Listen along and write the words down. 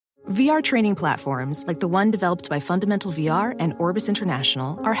VR training platforms, like the one developed by Fundamental VR and Orbis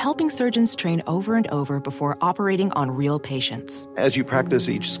International, are helping surgeons train over and over before operating on real patients. As you practice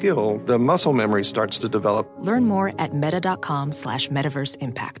each skill, the muscle memory starts to develop. Learn more at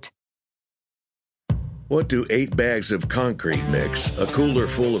meta.com/metaverseimpact. What do 8 bags of concrete mix, a cooler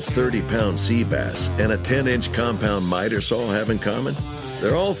full of 30-pound sea bass, and a 10-inch compound miter saw have in common?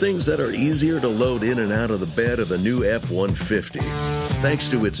 They're all things that are easier to load in and out of the bed of the new F-150. Thanks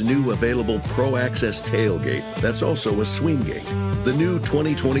to its new available Pro Access tailgate that's also a swing gate. The new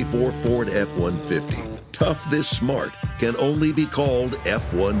 2024 Ford F-150. Tough this smart can only be called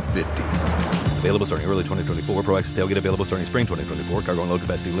F-150. Available starting early 2024. Pro Access tailgate available starting spring 2024. Cargo and load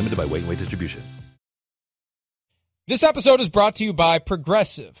capacity limited by weight and weight distribution. This episode is brought to you by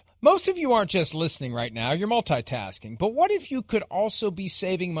Progressive. Most of you aren't just listening right now, you're multitasking. But what if you could also be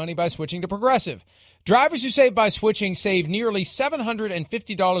saving money by switching to Progressive? Drivers who save by switching save nearly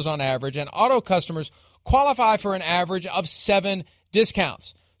 $750 on average, and auto customers qualify for an average of 7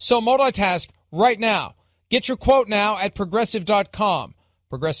 discounts. So multitask right now. Get your quote now at Progressive.com.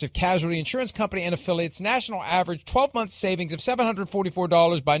 Progressive Casualty Insurance Company and affiliates, national average 12-month savings of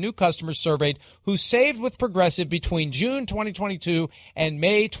 $744 by new customers surveyed who saved with Progressive between June 2022 and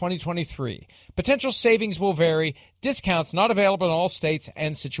May 2023. Potential savings will vary. Discounts not available in all states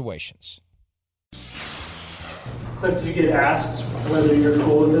and situations. Cliff, did you get asked whether you're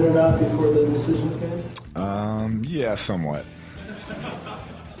cool with it or not before the decision's made? Yeah, somewhat.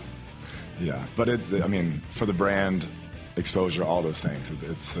 Yeah, but for the brand, exposure, all those things,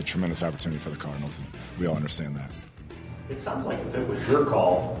 it's a tremendous opportunity for the Cardinals. We all understand that. It sounds like if it was your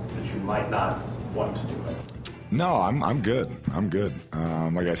call, that you might not want to do it. No, I'm good. I'm good.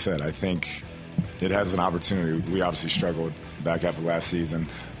 Like I said, I think it has an opportunity. We obviously struggled back half of last season.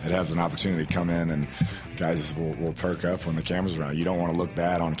 It has an opportunity to come in, and guys will perk up when the camera's around. You don't want to look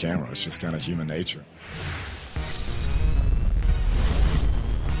bad on camera. It's just kind of human nature.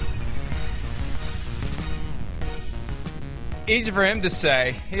 Easy for him to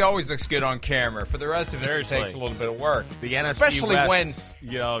say. He always looks good on camera. For the rest of us, it takes a little bit of work. The NFC especially West, when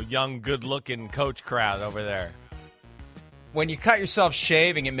young, good-looking coach crowd over there. When you cut yourself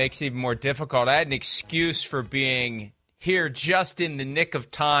shaving, it makes it even more difficult. I had an excuse for being here just in the nick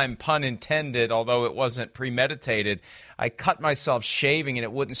of time, pun intended, although it wasn't premeditated. I cut myself shaving and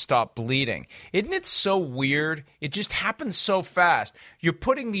it wouldn't stop bleeding. Isn't it so weird? It just happens so fast. You're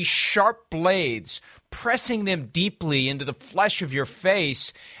putting these sharp blades, pressing them deeply into the flesh of your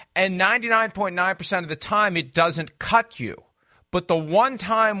face, and 99.9% of the time it doesn't cut you. But the one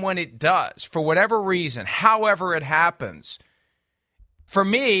time when it does, for whatever reason, however it happens, for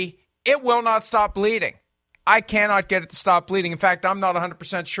me, it will not stop bleeding. I cannot get it to stop bleeding. In fact, I'm not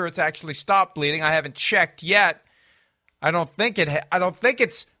 100% sure it's actually stopped bleeding. I haven't checked yet. I definitely don't think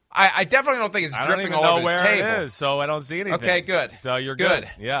it's dripping all over the table. I don't even know where it is, so I don't see anything. Okay, good. So you're good.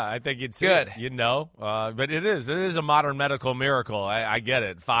 Yeah, I think you'd see it. You'd know. But it is a modern medical miracle. I get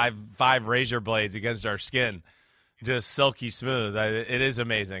it. Five razor blades against our skin. Just silky smooth. It is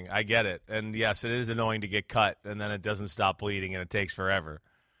amazing. I get it. And, yes, it is annoying to get cut, and then it doesn't stop bleeding, and it takes forever.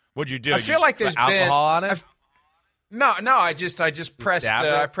 What'd you do? I feel like there's alcohol on it? No. I just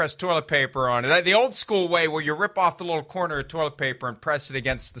pressed toilet paper on it. The old school way, where you rip off the little corner of toilet paper and press it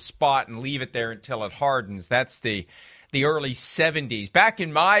against the spot and leave it there until it hardens. That's the early 70s. Back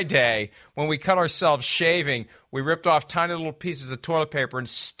in my day, when we cut ourselves shaving, we ripped off tiny little pieces of toilet paper and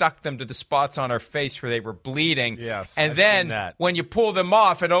stuck them to the spots on our face where they were bleeding. Yes, and then when you pull them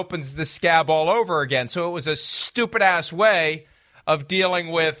off, it opens the scab all over again. So it was a stupid-ass way of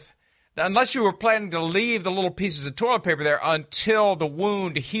dealing with, unless you were planning to leave the little pieces of toilet paper there until the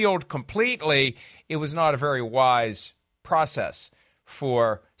wound healed completely, it was not a very wise process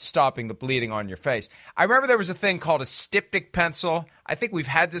for stopping the bleeding on your face. I remember there was a thing called a styptic pencil. I think we've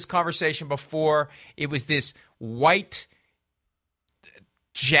had this conversation before. It was this white,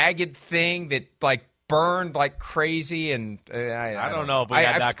 jagged thing that burned like crazy, and I don't know if we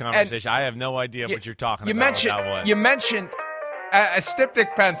had that conversation. I have no idea what you're talking about. You mentioned a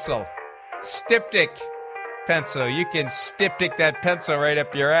styptic pencil. Styptic pencil. You can styptic that pencil right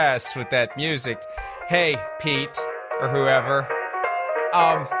up your ass with that music. Hey, Pete, or whoever.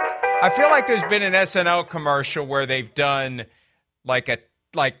 I feel like there's been an SNL commercial where they've done like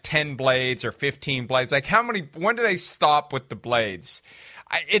 10 blades or 15 blades. Like when do they stop with the blades?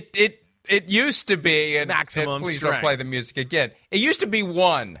 It used to be, and maximum please strength. Don't play the music again. It used to be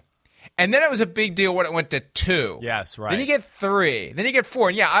one. And then it was a big deal when it went to 2. Yes, right. Then you get 3. Then you get 4.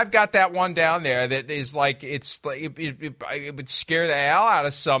 And yeah, I've got that one down there that is like, it would scare the hell out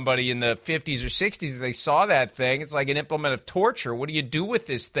of somebody in the 50s or 60s if they saw that thing. It's like an implement of torture. What do you do with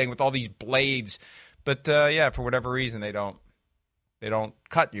this thing with all these blades? But yeah, for whatever reason, they don't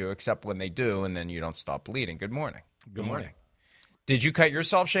cut you except when they do, and then you don't stop bleeding. Good morning. Good morning. Did you cut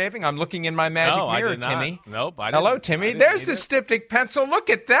yourself shaving? I'm looking in my magic mirror, Timmy. Nope, I didn't. Hello, Timmy. There's the styptic pencil. Look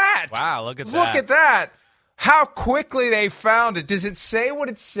at that. Wow, look at that. Look at that. How quickly they found it. Does it say what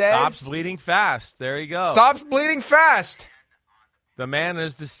it says? Stops bleeding fast. There you go. Stops bleeding fast. The man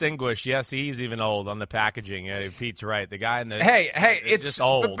is distinguished. Yes, he's even old on the packaging. Yeah, Pete's right. The guy in the Hey, it's just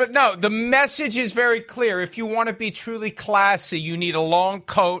old. But no, the message is very clear. If you want to be truly classy, you need a long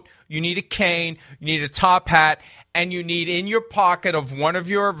coat, you need a cane, you need a top hat, and you need in your pocket of one of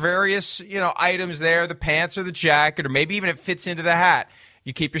your various, items there, the pants or the jacket, or maybe even it fits into the hat.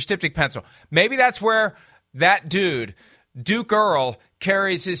 You keep your styptic pencil. Maybe that's where that dude, Duke Earl,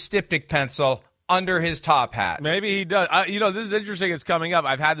 carries his styptic pencil under his top hat. Maybe he does. This is interesting. It's coming up.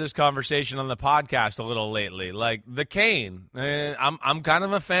 I've had this conversation on the podcast a little lately. Like the cane, I'm kind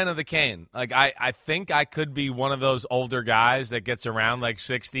of a fan of the cane. Like I think I could be one of those older guys that gets around like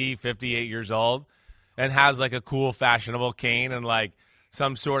 60, 58 years old and has like a cool, fashionable cane and like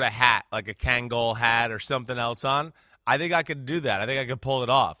some sort of hat, like a Kangol hat or something else on. I think I could do that. I think I could pull it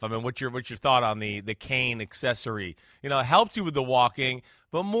off. I mean, what's your thought on the cane accessory? It helps you with the walking,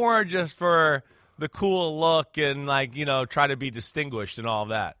 but more just for the cool look and try to be distinguished and all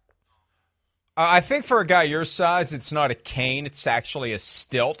that. I think for a guy your size, it's not a cane. It's actually a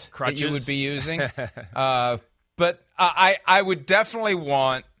stilt Crutches. That you would be using. But I would definitely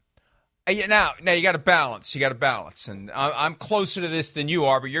want. Now you got to balance. You got to balance. And I'm closer to this than you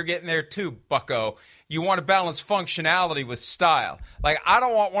are, but you're getting there too, bucko. You want to balance functionality with style. Like, I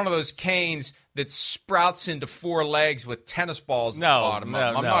don't want one of those canes that sprouts into 4 legs with tennis balls at the bottom.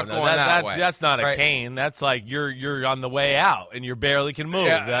 I'm not going that way. That's not a cane. That's like you're on the way out and you barely can move.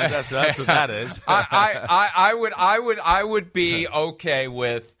 Yeah. That's what that is. I would be okay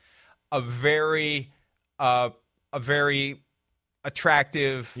with a very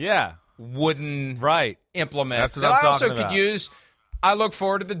attractive wooden implement That's what that I'm I also talking about. could use. I look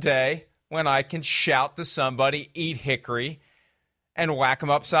forward to the day when I can shout to somebody, eat hickory, and whack them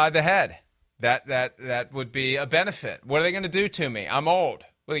upside the head. That would be a benefit. What are they going to do to me? I'm old.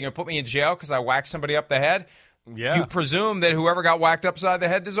 What, are they going to put me in jail because I whacked somebody up the head? Yeah. You presume that whoever got whacked upside the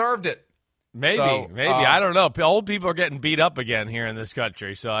head deserved it. Maybe. I don't know. Old people are getting beat up again here in this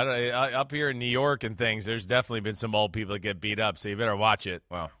country. So up here in New York and things, there's definitely been some old people that get beat up. So you better watch it.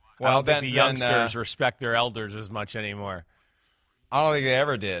 Well, I don't think the youngsters respect their elders as much anymore. I don't think they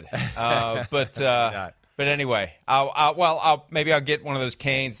ever did. But anyway, maybe I'll get one of those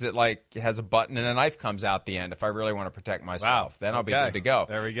canes that like has a button and a knife comes out the end if I really want to protect myself. Wow. Then I'll be good to go.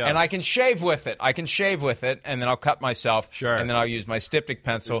 There we go. And I can shave with it. And then I'll cut myself. Sure. And then I'll use my styptic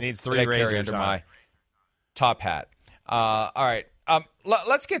pencil. It needs 3 razors under my top hat. All right.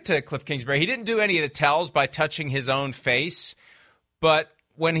 Let's get to Cliff Kingsbury. He didn't do any of the tells by touching his own face, but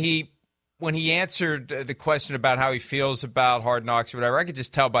when he answered the question about how he feels about Hard Knocks or whatever, I could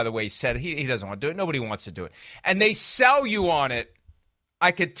just tell by the way he said it. He doesn't want to do it. Nobody wants to do it. And they sell you on it.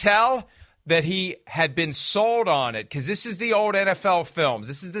 I could tell that he had been sold on it because this is the old NFL films.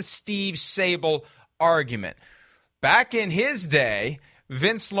 This is the Steve Sable argument. Back in his day,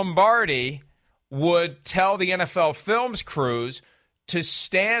 Vince Lombardi would tell the NFL films crews to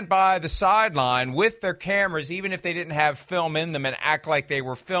stand by the sideline with their cameras, even if they didn't have film in them, and act like they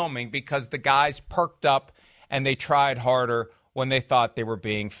were filming because the guys perked up and they tried harder when they thought they were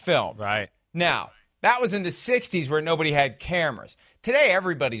being filmed. Right. Now, that was in the 60s where nobody had cameras. Today,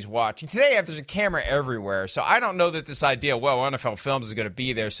 everybody's watching. Today, there's a camera everywhere. So I don't know that this idea, NFL Films is going to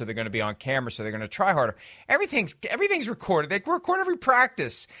be there, so they're going to be on camera, so they're going to try harder. Everything's recorded. They record every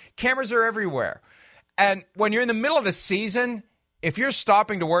practice. Cameras are everywhere. And when you're in the middle of the season, if you're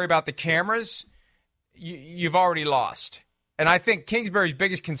stopping to worry about the cameras, you've already lost. And I think Kingsbury's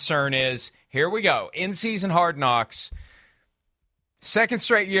biggest concern is, here we go, in-season Hard Knocks. Second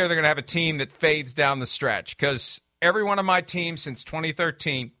straight year, they're going to have a team that fades down the stretch because every one of my teams since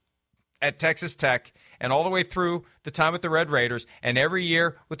 2013 at Texas Tech and all the way through the time with the Red Raiders and every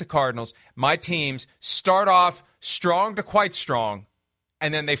year with the Cardinals, my teams start off strong to quite strong,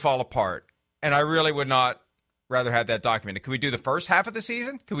 and then they fall apart. And I really would not rather have that documented. Can we do the first half of the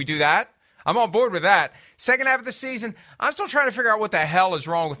season? Can we do that? I'm on board with that. Second half of the season, I'm still trying to figure out what the hell is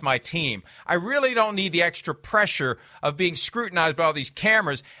wrong with my team. I really don't need the extra pressure of being scrutinized by all these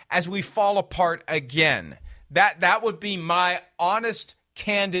cameras as we fall apart again. That would be my honest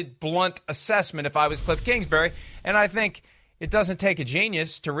candid, blunt assessment if I was Cliff Kingsbury. And I think it doesn't take a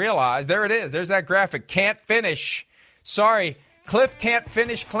genius to realize, there it is. There's that graphic. Can't finish. Sorry, Cliff can't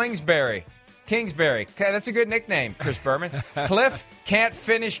finish Kingsbury. Okay, that's a good nickname, Chris Berman. Cliff can't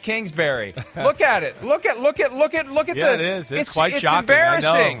finish Kingsbury. Look at it. Look at yeah, it is. It's quite shocking.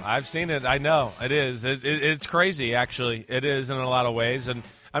 Embarrassing. I know. I've seen it. I know. It is. It's crazy, actually. It is in a lot of ways. And,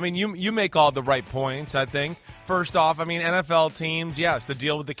 I mean, you make all the right points, I think. First off, I mean, NFL teams, yes, to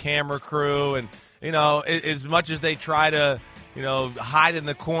deal with the camera crew. And, you know, as much as they try to, you know, hide in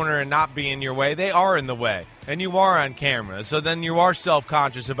the corner and not be in your way, they are in the way. And you are on camera. So then you are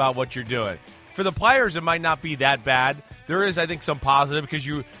self-conscious about what you're doing. For the players, it might not be that bad. There is, I think, some positive because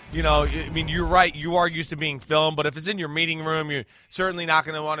you know, I mean, you're right. You are used to being filmed, but if it's in your meeting room, you're certainly not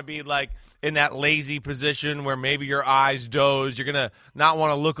going to want to be like in that lazy position where maybe your eyes doze. You're going to not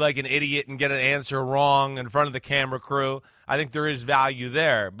want to look like an idiot and get an answer wrong in front of the camera crew. I think there is value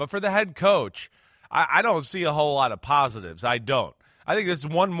there. But for the head coach, I don't see a whole lot of positives. I don't. I think there's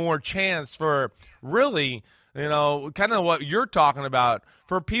one more chance for really, you know, kind of what you're talking about,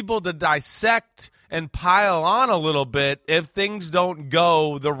 for people to dissect and pile on a little bit if things don't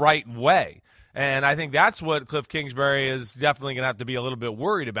go the right way. And I think that's what Cliff Kingsbury is definitely going to have to be a little bit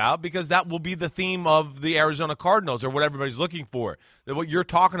worried about, because that will be the theme of the Arizona Cardinals, or what everybody's looking for. What you're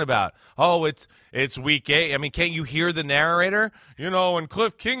talking about. Oh, it's week 8. I mean, can't you hear the narrator? You know, and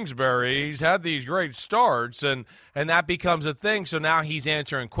Cliff Kingsbury, he's had these great starts, and that becomes a thing. So now he's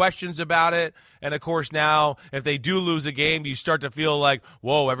answering questions about it. And, of course, now if they do lose a game, you start to feel like,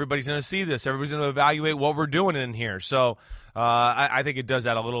 whoa, everybody's going to see this. Everybody's going to evaluate what we're doing in here. So I think it does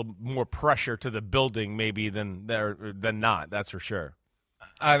add a little more pressure to the building maybe than not. That's for sure.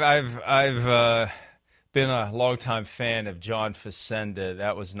 I've been a longtime fan of John Facenda.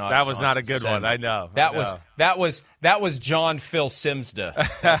 That was not a good one. I know. That was John Phil Simsda.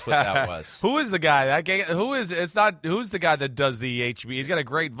 That's what that was. Who is the guy? Who's the guy that does the HBO? He's got a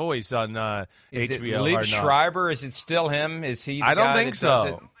great voice on HBO. Is it Liev Schreiber? Is it still him? Is he? I don't think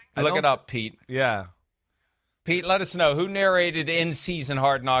so. Look it up, Pete. Yeah. Pete, let us know who narrated in-season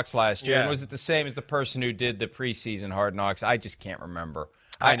Hard Knocks last year, and was it the same as the person who did the preseason Hard Knocks? I just can't remember.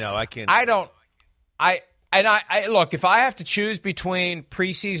 I know. I can't. I don't. I look, if I have to choose between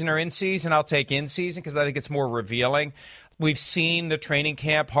preseason or in-season, I'll take in-season because I think it's more revealing. We've seen the training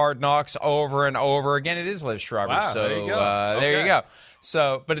camp Hard Knocks over and over again. It is Liev Schreiber. Wow, so there you go. There you go.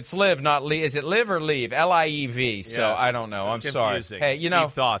 So, but it's Liv, not Lee. Is it Liv or Leave? L-I-E-V. So yes, I don't know. I'm sorry. Hey, you know,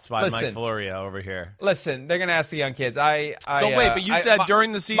 deep thoughts by listen, Mike Florio over here. Listen, they're going to ask the young kids. Wait, but you said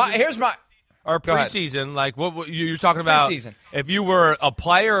during the season. Here's my. Or preseason, like what you're talking about? Preseason. If you were a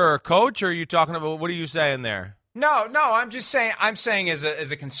player or a coach, or are you talking about? What are you saying there? No. I'm just saying. I'm saying as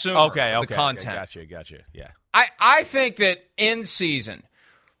a consumer. Okay. The content. Gotcha. Yeah. I think that in season,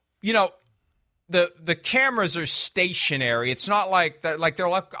 you know, the cameras are stationary. It's not like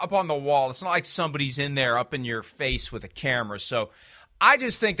they're up on the wall. It's not like somebody's in there up in your face with a camera. So I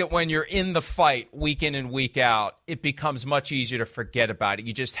just think that when you're in the fight week in and week out, it becomes much easier to forget about it.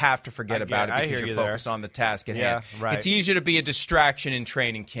 You just have to forget about it because you're focused on the task at hand. Right. It's easier to be a distraction in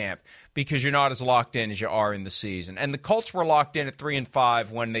training camp because you're not as locked in as you are in the season. And the Colts were locked in at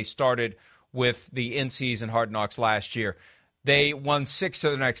 3-5 when they started with the in-season Hard Knocks last year. They won 6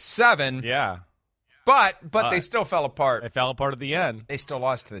 of the next 7. Yeah. But they still fell apart. They fell apart at the end. They still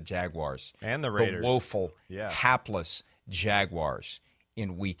lost to the Jaguars. And the Raiders. The woeful, hapless Jaguars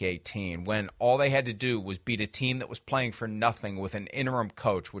in Week 18, when all they had to do was beat a team that was playing for nothing with an interim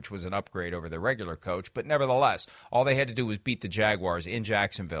coach, which was an upgrade over their regular coach. But nevertheless, all they had to do was beat the Jaguars in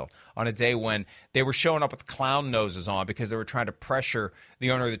Jacksonville on a day when they were showing up with clown noses on because they were trying to pressure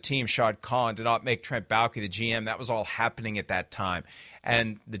the owner of the team, Shad Khan, to not make Trent Baalke the GM. That was all happening at that time.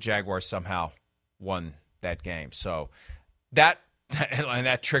 And the Jaguars somehow won that game. So that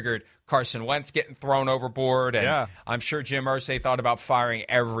triggered Carson Wentz getting thrown overboard, and I'm sure Jim Irsay thought about firing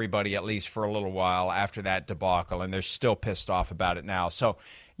everybody at least for a little while after that debacle, and they're still pissed off about it now. So,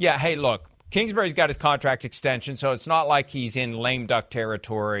 yeah, hey, look, Kingsbury's got his contract extension, so it's not like he's in lame duck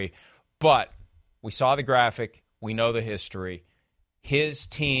territory, but we saw the graphic. We know the history. His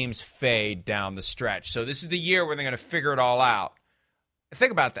teams fade down the stretch. So this is the year where they're going to figure it all out.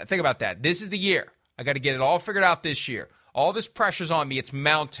 Think about that. This is the year. I got to get it all figured out this year. All this pressure's on me. It's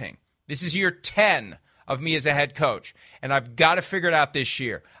mounting. This is year 10 of me as a head coach, and I've got to figure it out this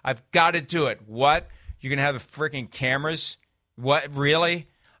year. I've got to do it. What? You're going to have the freaking cameras? What? Really?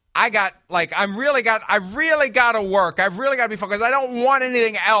 I really got to work. I really got to be focused. I don't want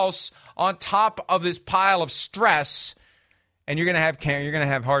anything else on top of this pile of stress. And you're gonna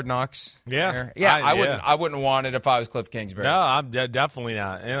have Hard Knocks. Yeah, yeah. I wouldn't want it if I was Cliff Kingsbury. No, I'm definitely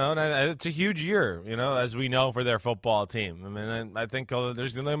not. It's a huge year. As we know, for their football team. I mean, I think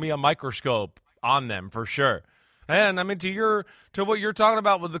there's going to be a microscope on them for sure. And I mean, to what you're talking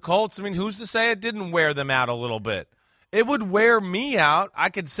about with the Colts, I mean, who's to say it didn't wear them out a little bit? It would wear me out. I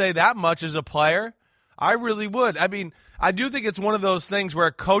could say that much as a player. I really would. I mean, I do think it's one of those things where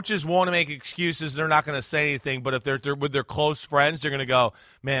coaches want to make excuses. They're not going to say anything, but if they're with their close friends, they're going to go,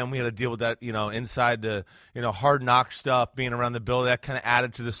 man, we had to deal with that, inside the, hard knock stuff, being around the building. That kind of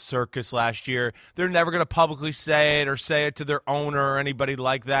added to the circus last year. They're never going to publicly say it or say it to their owner or anybody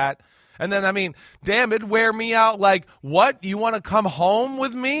like that. And then, I mean, damn, it'd wear me out. Like, what? You want to come home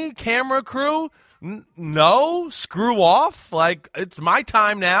with me, camera crew? No, screw off. Like, it's my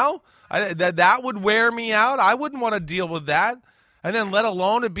time now. That would wear me out. I wouldn't want to deal with that. And then let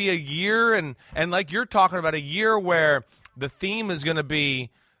alone it be a year and like you're talking about, a year where the theme is going to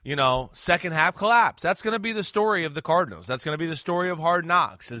be, second half collapse. That's going to be the story of the Cardinals. That's going to be the story of Hard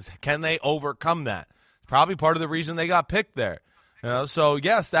Knocks, is can they overcome that? It's probably part of the reason they got picked there. So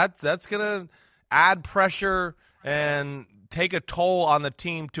yes, that's going to add pressure and take a toll on the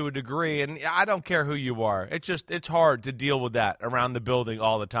team to a degree, and I don't care who you are. It's hard to deal with that around the building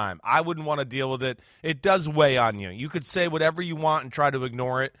all the time. I wouldn't want to deal with it. It does weigh on you. You could say whatever you want and try to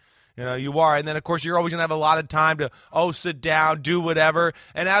ignore it. You are. And then, of course, you're always going to have a lot of time to, sit down, do whatever.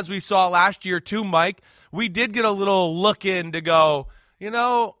 And as we saw last year too, Mike, we did get a little look in to go,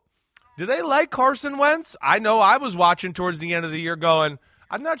 do they like Carson Wentz? I know I was watching towards the end of the year going,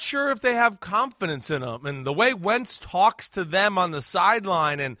 I'm not sure if they have confidence in him. And the way Wentz talks to them on the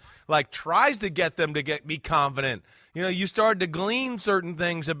sideline and, tries to get them to be confident, you start to glean certain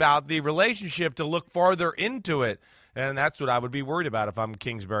things about the relationship to look farther into it. And that's what I would be worried about if I'm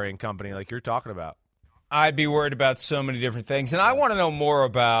Kingsbury and company, like you're talking about. I'd be worried about so many different things. And I want to know more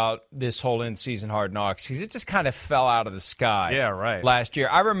about this whole in-season Hard Knocks, because it just kind of fell out of the sky last year.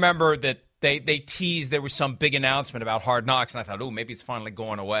 I remember that They teased there was some big announcement about Hard Knocks, and I thought, maybe it's finally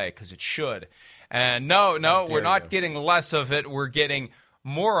going away, because it should. And no, we're not getting less of it. We're getting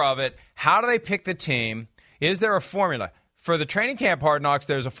more of it. How do they pick the team? Is there a formula? For the training camp Hard Knocks,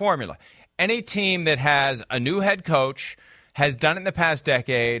 there's a formula. Any team that has a new head coach, has done it in the past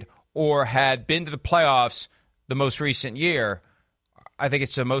decade, or had been to the playoffs the most recent year, I think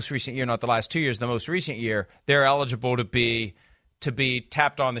it's the most recent year, not the last 2 years, the most recent year, they're eligible to be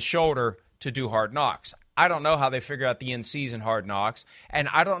tapped on the shoulder to do Hard Knocks. I don't know how they figure out the in-season Hard Knocks, and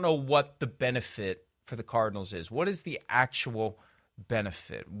I don't know what the benefit for the Cardinals is. What is the actual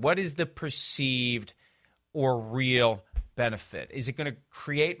benefit? What is the perceived or real benefit? Is it going to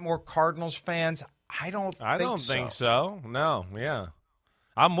create more Cardinals fans? I don't think so. No, yeah.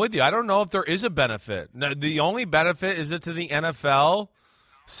 I'm with you. I don't know if there is a benefit. No, the only benefit is it to the NFL,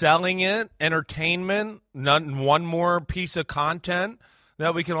 selling it, entertainment, one more piece of content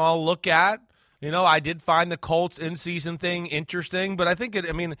that we can all look at. I did find the Colts in-season thing interesting, but I think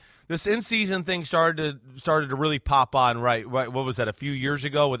this in-season thing started to really pop on, right? What was that, a few years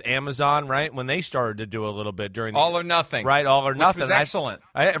ago with Amazon, right? When they started to do a little bit during All or Nothing. Right, All or Nothing. Which was excellent.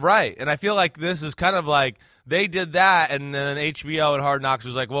 Right, and I feel like this is kind of like they did that, and then HBO and Hard Knocks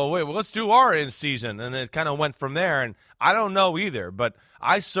was like, let's do our in-season, and it kind of went from there, and I don't know either, but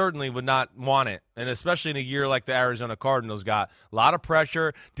I certainly would not want it, and especially in a year like the Arizona Cardinals got. A lot of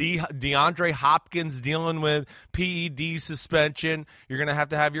pressure. DeAndre Hopkins dealing with PED suspension. You're going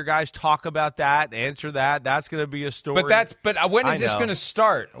to have your guys talk about that, answer that. That's going to be a story. But when is this going to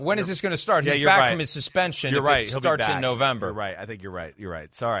start? When is this going to start? He's back from his suspension. You're right. It starts in November. You're right. I think you're right.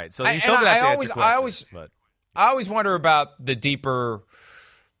 It's all right. So you still have to answer questions. I always wonder about the deeper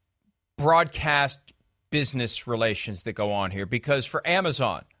broadcast business relations that go on here, because for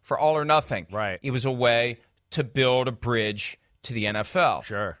Amazon, for All or Nothing, it was a way to build a bridge to the NFL.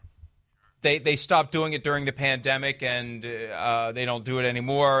 Sure. They stopped doing it during the pandemic, and they don't do it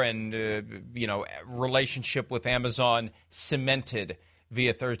anymore, and relationship with Amazon cemented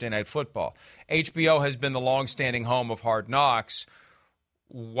via Thursday Night Football. HBO has been the longstanding home of Hard Knocks.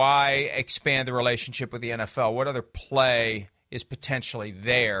 Why expand the relationship with the NFL? What other play is potentially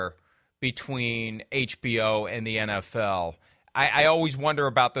there between HBO and the NFL? I always wonder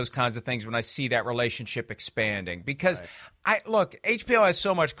about those kinds of things when I see that relationship expanding, because HBO has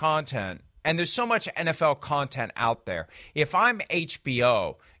so much content, and there's so much NFL content out there. If I'm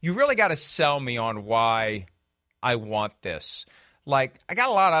HBO, you really got to sell me on why I want this. I got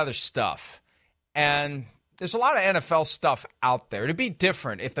a lot of other stuff, and there's a lot of NFL stuff out there. It'd be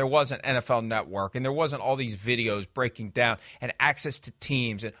different if there wasn't NFL Network and there wasn't all these videos breaking down and access to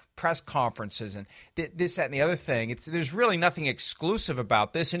teams and press conferences and this, that, and the other thing. There's really nothing exclusive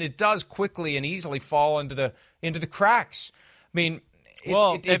about this, and it does quickly and easily fall into the cracks. I mean,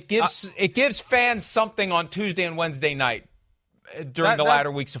 it gives fans something on Tuesday and Wednesday night during the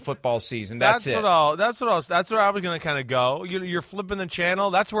latter weeks of football season. That's where I was going to kind of go. You're flipping the channel.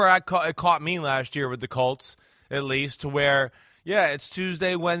 That's where it caught me last year with the Colts, at least, to where, it's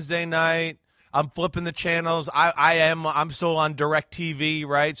Tuesday, Wednesday night. I'm flipping the channels. I'm still on DirecTV,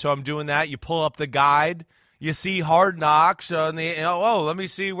 right? So I'm doing that. You pull up the guide. You see Hard Knocks, and let me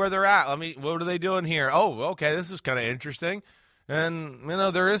see where they're at. What are they doing here? Oh, okay, this is kind of interesting. And,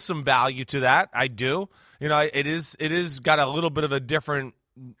 there is some value to that. I do. It is got a little bit of a different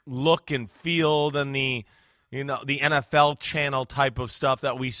look and feel than the NFL channel type of stuff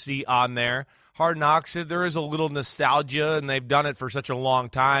that we see on there. Hard Knocks, there is a little nostalgia, and they've done it for such a long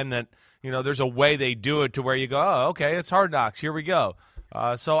time that, there's a way they do it to where you go, oh, okay, it's Hard Knocks. Here we go.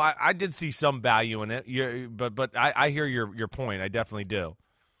 So I did see some value in it. But I hear your point. I definitely do.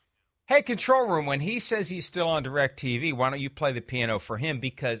 Hey, Control Room, when he says he's still on DirecTV, why don't you play the piano for him?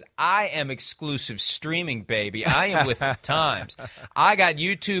 Because I am exclusive streaming, baby. I am with the times. I got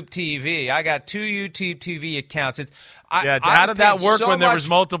YouTube TV. I got 2 YouTube TV accounts. How did that work when there was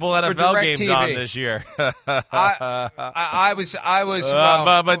multiple NFL games on this year? I was. You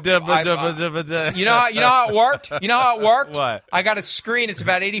know how it worked? You know how it worked? What? I got a screen. It's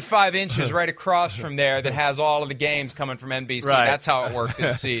about 85 inches right across from there that has all of the games coming from NBC. Right. That's how it worked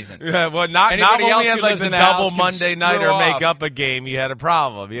this season. Well, not when we had like the double Monday night or make up a game. You had a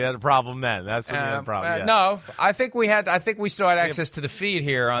problem. You had a problem then. That's when you had a problem. Yeah. No, I think we still had access to the feed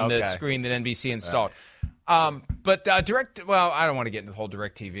here on the screen that NBC installed. But I don't want to get into the whole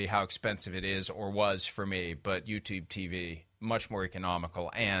DirecTV, how expensive it is or was for me, but YouTube TV, much more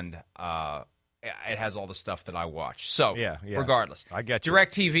economical, and it has all the stuff that I watch. So, regardless. I get you.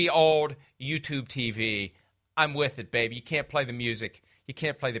 DirecTV old, YouTube TV, I'm with it, baby. You can't play the music. You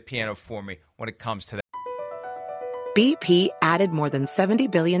can't play the piano for me when it comes to that. BP added more than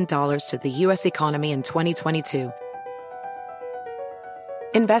 $70 billion to the U.S. economy in 2022.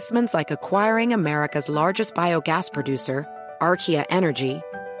 Investments like acquiring America's largest biogas producer, Archaea Energy,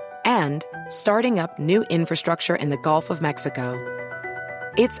 and starting up new infrastructure in the Gulf of Mexico.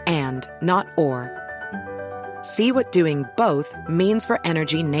 It's and, not or. See what doing both means for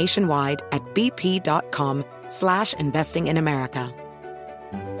energy nationwide at bp.com/investing in America.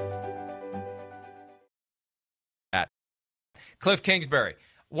 Cliff Kingsbury,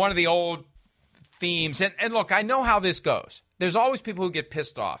 one of the old themes, and look, I know how this goes. There's always people who get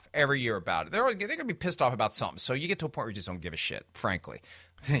pissed off every year about it. They're going to be pissed off about something. So you get to a point where you just don't give a shit, frankly.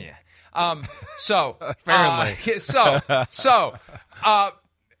 Yeah. Apparently.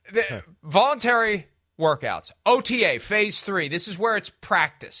 The voluntary workouts, OTA, phase 3. This is where it's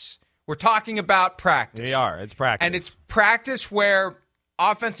practice. We're talking about practice. They are. It's practice. And it's practice where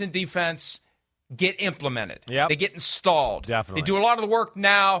offense and defense get implemented. Yep. They get installed. Definitely. They do a lot of the work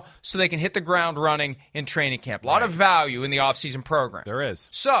now so they can hit the ground running in training camp. A lot of value in the offseason program. There is.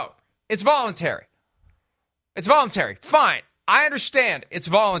 So, it's voluntary. It's voluntary. Fine. I understand it's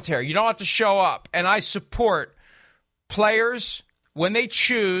voluntary. You don't have to show up. And I support players when they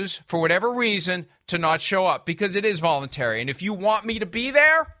choose, for whatever reason, to not show up because it is voluntary. And if you want me to be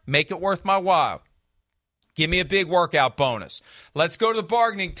there, make it worth my while. Give me a big workout bonus. Let's go to the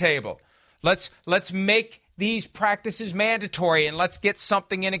bargaining table. Let's make these practices mandatory and let's get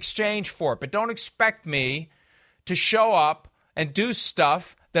something in exchange for it. But don't expect me to show up and do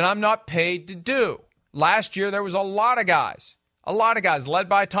stuff that I'm not paid to do. Last year, there was a lot of guys led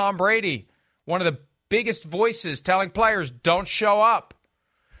by Tom Brady, one of the biggest voices telling players, don't show up.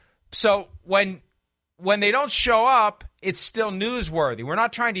 So when they don't show up, it's still newsworthy. We're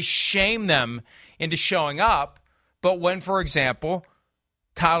not trying to shame them into showing up. But when, for example,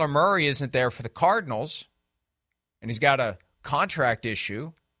 Kyler Murray isn't there for the Cardinals, and he's got a contract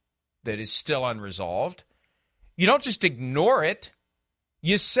issue that is still unresolved, you don't just ignore it.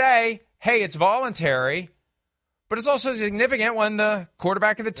 You say, hey, it's voluntary, but it's also significant when the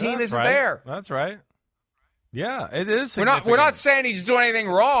quarterback of the team isn't there. That's right. Yeah, it is significant. We're not saying he's doing anything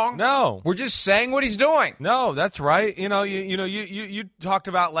wrong. No. We're just saying what he's doing. No, that's right. You talked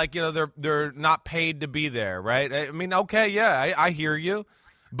about they're not paid to be there, right? I mean, okay, yeah, I hear you.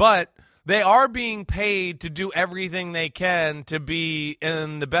 But they are being paid to do everything they can to be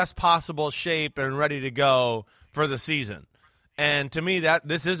in the best possible shape and ready to go for the season. And to me,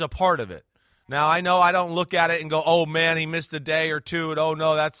 this is a part of it. Now, I know I don't look at it and go, oh, man, he missed a day or two, and oh,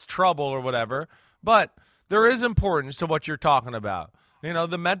 no, that's trouble or whatever. But there is importance to what you're talking about.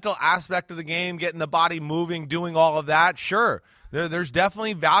 The mental aspect of the game, getting the body moving, doing all of that, sure. There's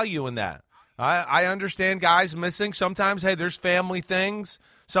definitely value in that. I understand guys missing. Sometimes, hey, there's family things.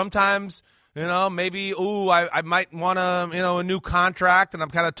 Sometimes, maybe, I might want a new contract, and I'm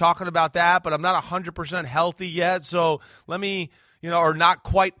kind of talking about that, but I'm not 100% healthy yet, so let me, or not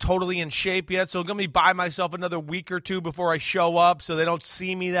quite totally in shape yet, so let me buy myself another week or two before I show up so they don't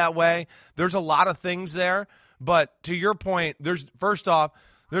see me that way. There's a lot of things there. But to your point, first off,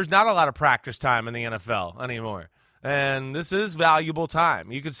 there's not a lot of practice time in the NFL anymore. And this is valuable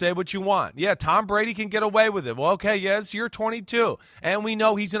time. You can say what you want. Yeah, Tom Brady can get away with it. Well, okay, yes, you're 22. And we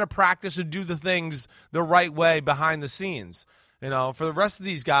know he's going to practice and do the things the right way behind the scenes. For the rest of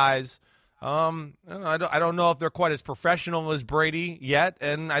these guys, I don't know if they're quite as professional as Brady yet,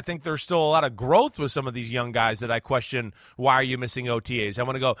 and I think there's still a lot of growth with some of these young guys that I question, why are you missing OTAs? I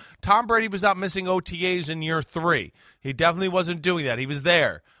want to go, Tom Brady was not missing OTAs in year 3. He definitely wasn't doing that. He was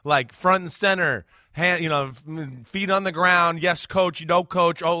there, like front and center, feet on the ground, yes, coach, no,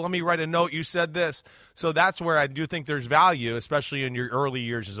 coach, oh, let me write a note, you said this. So that's where I do think there's value, especially in your early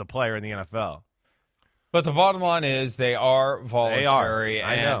years as a player in the NFL. But the bottom line is they are voluntary. They are.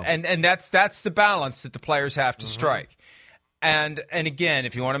 I know. And that's the balance that the players have to strike. And again,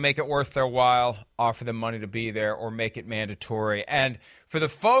 if you want to make it worth their while, offer them money to be there or make it mandatory. And for the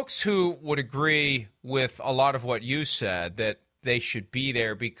folks who would agree with a lot of what you said, that they should be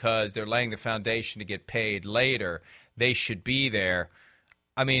there because they're laying the foundation to get paid later, they should be there.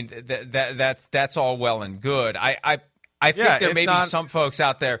 I mean, that's all well and good. I think there may be some folks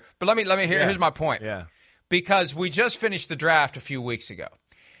out there, but let me here's my point. Yeah. Because we just finished the draft a few weeks ago,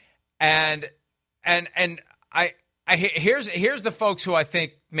 and here's the folks who I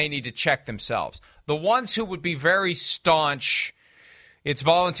think may need to check themselves. The ones who would be very staunch, it's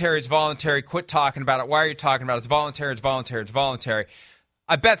voluntary, quit talking about it. Why are you talking about it? It's voluntary.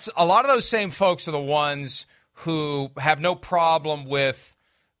 I bet a lot of those same folks are the ones who have no problem with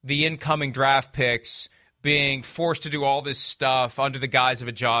the incoming draft picks being forced to do all this stuff under the guise of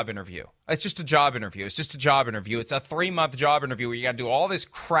a job interview. It's just a job interview. It's a 3-month job interview where you got to do all this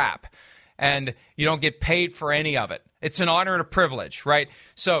crap, and you don't get paid for any of it. It's an honor and a privilege, right?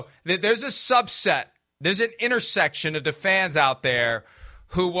 So there's a subset, there's an intersection of the fans out there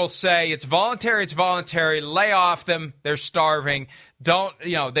who will say it's voluntary, lay off them, they're starving, they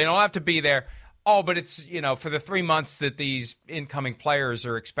don't have to be there. Oh, but it's, for the 3 months that these incoming players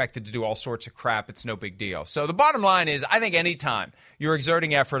are expected to do all sorts of crap, it's no big deal. So the bottom line is, I think anytime you're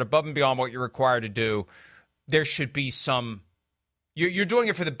exerting effort above and beyond what you're required to do, there should be some – you're doing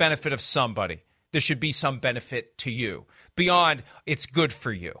it for the benefit of somebody. There should be some benefit to you beyond it's good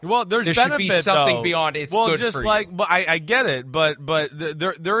for you. Well, there should be something beyond it's good just for like, you. Well, I get it, but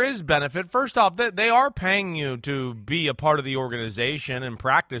there is benefit. First off, they are paying you to be a part of the organization, and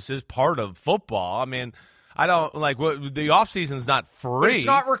practice is part of football. I mean, I don't like the offseason is not free. But it's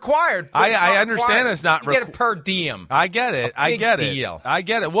not required. I understand it's not required. You get a per diem. I get it. I get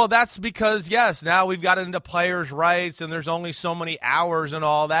it. Well, that's because, yes, now we've got into players' rights, and there's only so many hours and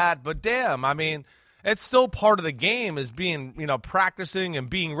all that. But damn, I mean, it's still part of the game is being, practicing and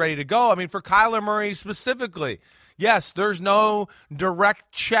being ready to go. I mean, for Kyler Murray specifically, yes, there's no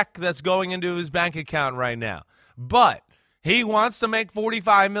direct check that's going into his bank account right now. But he wants to make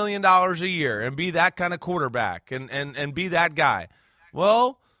 $45 million a year and be that kind of quarterback and be that guy.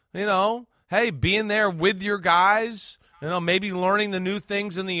 Well, hey, being there with your guys, maybe learning the new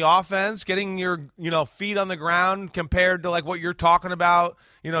things in the offense, getting your, feet on the ground compared to like what you're talking about,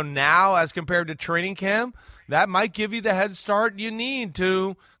 now as compared to training camp, that might give you the head start you need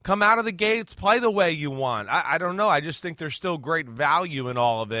to come out of the gates, play the way you want. I don't know. I just think there's still great value in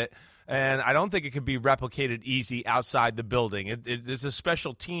all of it. And I don't think it could be replicated easy outside the building. It's a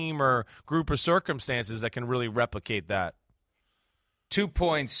special team or group of circumstances that can really replicate that. 2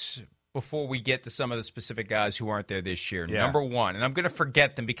 points before we get to some of the specific guys who aren't there this year. Yeah. Number one, and I'm going to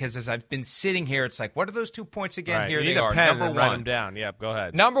forget them because as I've been sitting here, it's like, what are those 2 points again? Right. Here you they are. Pen Number and one. Write them down. Yep, go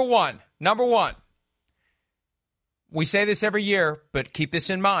ahead. Number one. We say this every year, but keep this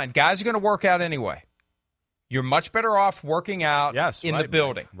in mind. Guys are going to work out anyway. You're much better off working out in the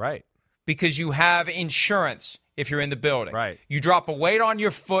building. Right. Because you have insurance if you're in the building. Right. You drop a weight on your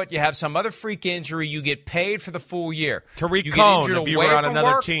foot, you have some other freak injury, you get paid for the full year. Tariq Cohen, if you were on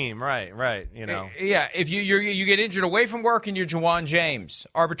another team. Right. Yeah, if you get injured away from work and you're Juwan James.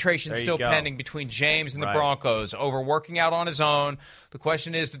 Arbitration's still pending between James and the Broncos over working out on his own. The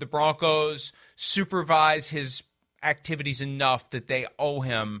question is, did the Broncos supervise his activities enough that they owe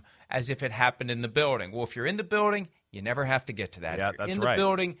him as if it happened in the building? Well, if you're in the building, you never have to get to that. Yeah, if you're that's in the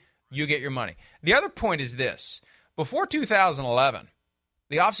building, you get your money. The other point is this. Before 2011,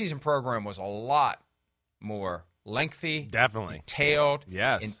 the offseason program was a lot more lengthy, detailed,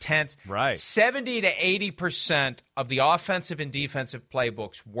 intense. Right. 70 to 80% of the offensive and defensive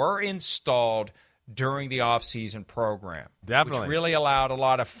playbooks were installed during the offseason program, which really allowed a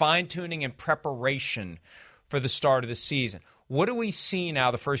lot of fine-tuning and preparation for the start of the season. What do we see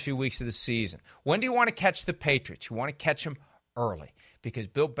now the first few weeks of the season? When do you want to catch the Patriots? You want to catch them early because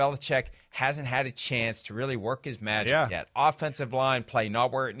Bill Belichick hasn't had a chance to really work his magic yet. Offensive line play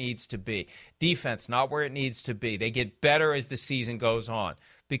not where it needs to be. Defense not where it needs to be. They get better as the season goes on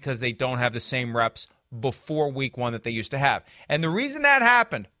because they don't have the same reps before week one that they used to have. And the reason that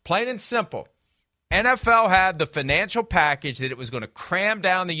happened, plain and simple, NFL had the financial package that it was going to cram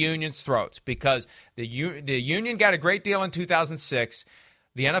down the union's throats because the union got a great deal in 2006.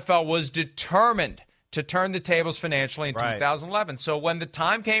 The NFL was determined to turn the tables financially in 2011. So when the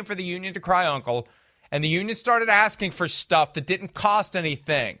time came for the union to cry uncle and the union started asking for stuff that didn't cost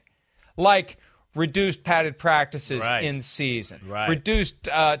anything, like reduced padded practices in season, reduced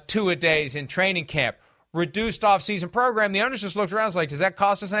two-a-days in training camp, reduced off-season program, the owners just looked around and was like, does that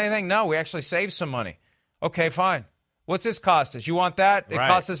cost us anything? No, we actually saved some money. Okay, fine. What's this cost us? You want that? It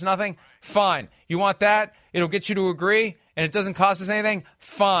costs us nothing? Fine. You want that? It'll get you to agree, and it doesn't cost us anything?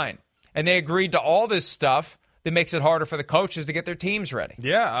 Fine. And they agreed to all this stuff that makes it harder for the coaches to get their teams ready.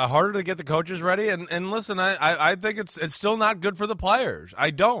 Yeah, harder to get the coaches ready. And listen, I think it's still not good for the players. I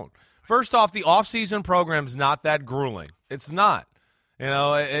don't. First off, the off-season program's not that grueling. It's not. You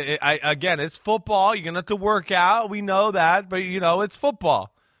know, again, it's football. You're going to have to work out. We know that, but, it's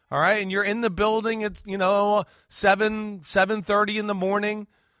football. All right, and you're in the building at, 7:30 in the morning.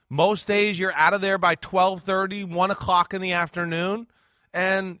 Most days you're out of there by 12:30, 1 o'clock in the afternoon,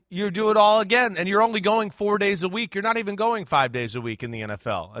 and you do it all again. And you're only going 4 days a week. You're not even going 5 days a week in the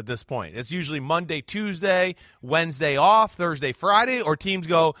NFL at this point. It's usually Monday, Tuesday, Wednesday off, Thursday, Friday, or teams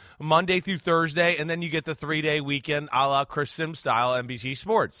go Monday through Thursday, and then you get the 3-day weekend a la Chris Sims style NBC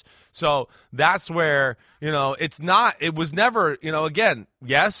Sports. So that's where, it was never, again,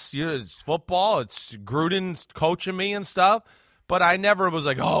 yes, it's football. It's Gruden's coaching me and stuff. But I never was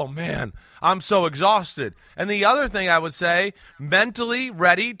like, oh, man, I'm so exhausted. And the other thing I would say, mentally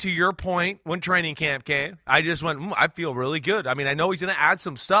ready, to your point, when training camp came, I just went, I feel really good. I mean, I know he's going to add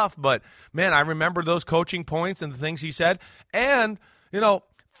some stuff, but, man, I remember those coaching points and the things he said. And,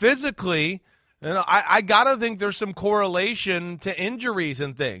 physically, I got to think there's some correlation to injuries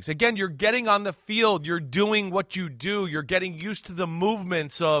and things. Again, you're getting on the field. You're doing what you do. You're getting used to the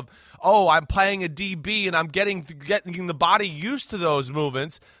movements of, I'm playing a DB, and I'm getting the body used to those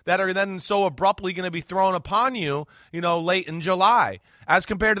movements that are then so abruptly going to be thrown upon you, late in July, as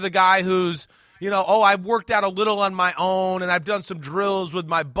compared to the guy who's, I've worked out a little on my own, and I've done some drills with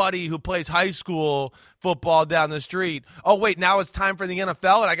my buddy who plays high school football down the street. Oh, wait, now it's time for the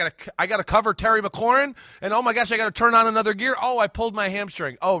NFL, and I got to cover Terry McLaurin, and oh my gosh, I got to turn on another gear. Oh, I pulled my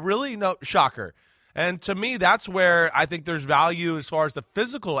hamstring. Oh, really? No, shocker. And to me, that's where I think there's value as far as the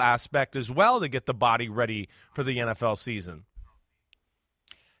physical aspect as well to get the body ready for the NFL season.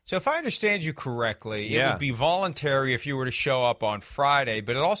 So if I understand you correctly, it would be voluntary if you were to show up on Friday,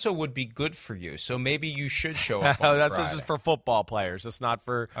 but it also would be good for you. So maybe you should show up on Friday. This is for football players. It's not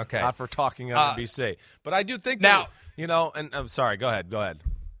for talking on NBC. But I do think now, and I'm sorry, go ahead. Go ahead,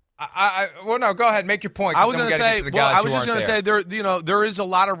 make your point. I was going to say, there is a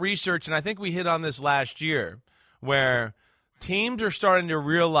lot of research, and I think we hit on this last year, where teams are starting to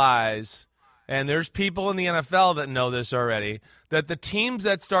realize, and there's people in the NFL that know this already, that the teams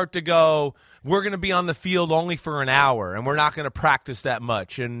that start to go, we're going to be on the field only for an hour, and we're not going to practice that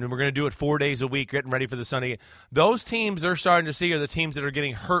much, and we're going to do it 4 days a week, getting ready for the Sunday. Those teams they're starting to see are the teams that are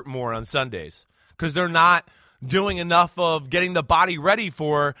getting hurt more on Sundays because they're not doing enough of getting the body ready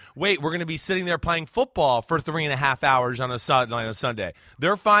for, we're going to be sitting there playing football for 3.5 hours on a Sunday.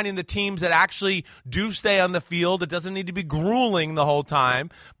 They're finding the teams that actually do stay on the field. It doesn't need to be grueling the whole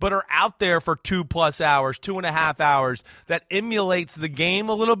time, but are out there for 2+ hours, 2.5 hours, that emulates the game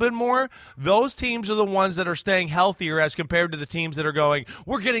a little bit more. Those teams are the ones that are staying healthier as compared to the teams that are going,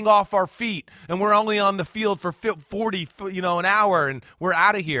 we're getting off our feet, and we're only on the field for 40, an hour, and we're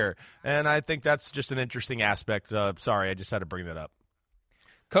out of here. And I think that's just an interesting aspect. Sorry, I just had to bring that up.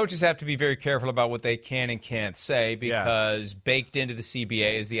 Coaches have to be very careful about what they can and can't say because baked into the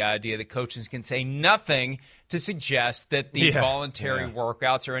CBA is the idea that coaches can say nothing to suggest that the voluntary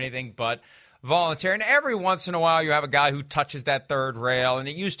workouts are anything but voluntary. And every once in a while you have a guy who touches that third rail, and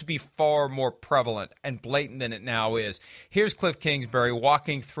it used to be far more prevalent and blatant than it now is. Here's Cliff Kingsbury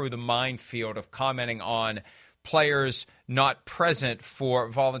walking through the minefield of commenting on players not present for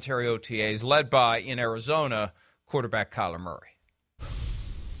voluntary OTAs, led by, in Arizona, quarterback Kyler Murray.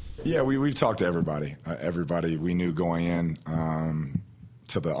 Yeah, we've talked to everybody. Everybody we knew going in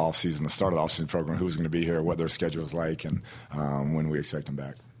to the offseason, the start of the offseason program, who was going to be here, what their schedule is like, and when we expect them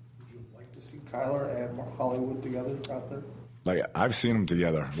back. Would you like to see Kyler and Hollywood together out there? Like, I've seen them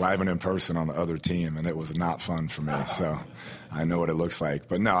together, live and in person on the other team, and it was not fun for me. So I know what it looks like.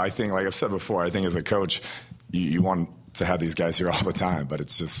 But no, I think, like I've said before, I think as a coach, you want to have these guys here all the time, but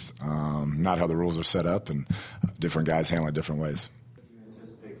it's just not how the rules are set up, and different guys handle it different ways. Do you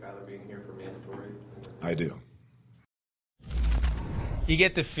anticipate Kyler being here for mandatory? I do. You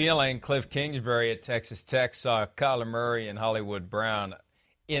get the feeling Cliff Kingsbury at Texas Tech saw Kyler Murray and Hollywood Brown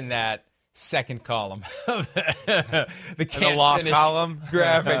in that second column of the loss column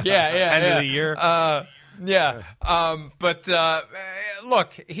graphic. End of the year. But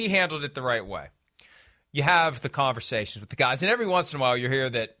look, he handled it the right way. You have the conversations with the guys, and every once in a while you hear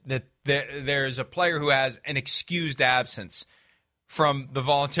that there's a player who has an excused absence from the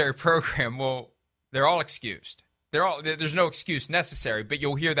voluntary program. Well, they're all excused. There's no excuse necessary, but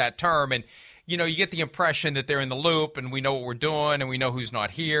you'll hear that term, and you get the impression that they're in the loop, and we know what we're doing, and we know who's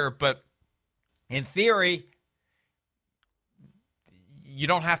not here. But in theory, you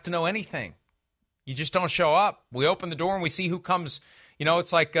don't have to know anything. You just don't show up. We open the door and we see who comes.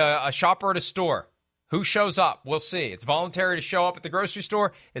 It's like a shopper at a store. Who shows up? We'll see. It's voluntary to show up at the grocery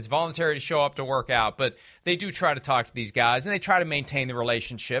store. It's voluntary to show up to work out. But they do try to talk to these guys, and they try to maintain the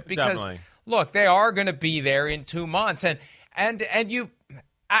relationship because, Definitely. Look, they are going to be there in 2 months. And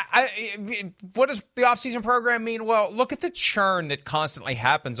what does the offseason program mean? Well, look at the churn that constantly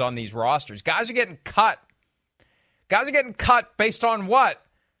happens on these rosters. Guys are getting cut. Guys are getting cut based on what?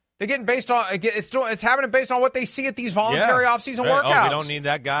 They're getting based on it's happening based on what they see at these voluntary offseason workouts. Oh, we don't need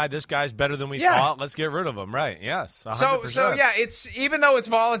that guy. This guy's better than we thought. Let's get rid of him. Right? Yes. 100%. So it's even though it's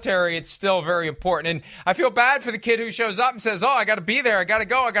voluntary, it's still very important. And I feel bad for the kid who shows up and says, "Oh, I got to be there. I got to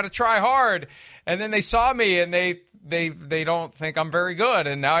go. I got to try hard." And then they saw me and they don't think I'm very good,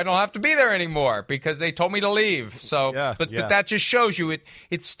 and now I don't have to be there anymore because they told me to leave. So, but that just shows you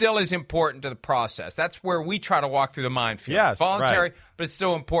it still is important to the process. That's where we try to walk through the minefield. Yes, voluntary, right. But it's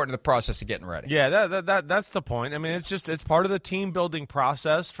still important to the process of getting ready. Yeah, that's the point. I mean, it's part of the team building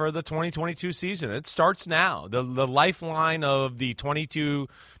process for the 2022 season. It starts now. The lifeline of the 2022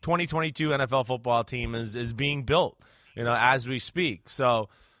 NFL football team is being built, as we speak. So.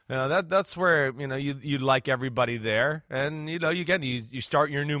 That's where you'd like everybody there, and you start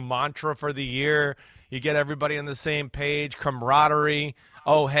your new mantra for the year. You get everybody on the same page, camaraderie.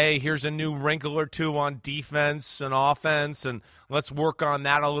 Oh, hey, here's a new wrinkle or two on defense and offense, and let's work on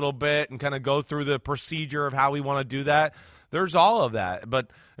that a little bit and kind of go through the procedure of how we want to do that. There's all of that, but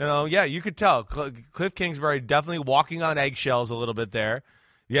you could tell Cliff Kingsbury definitely walking on eggshells a little bit there.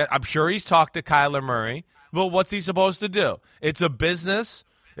 Yeah, I'm sure he's talked to Kyler Murray, but what's he supposed to do? It's a business.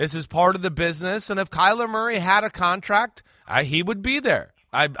 This is part of the business, and if Kyler Murray had a contract, he would be there.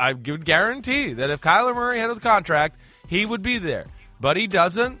 I would guarantee that if Kyler Murray had a contract, he would be there. But he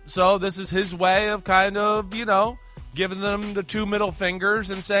doesn't, so this is his way of kind of, giving them the two middle fingers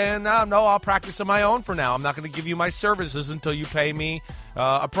and saying, no, I'll practice on my own for now. I'm not going to give you my services until you pay me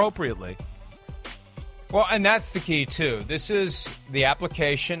appropriately. Well, and that's the key, too. This is the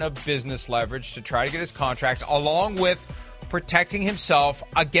application of business leverage to try to get his contract, along with protecting himself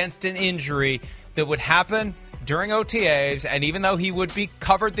against an injury that would happen during OTAs, and even though he would be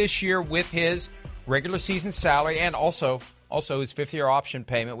covered this year with his regular season salary and also his fifth-year option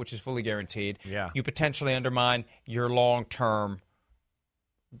payment, which is fully guaranteed, you potentially undermine your long-term,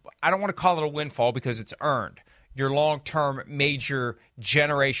 I don't want to call it a windfall because it's earned. Your long-term, major,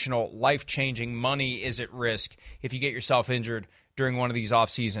 generational, life-changing money is at risk if you get yourself injured during one of these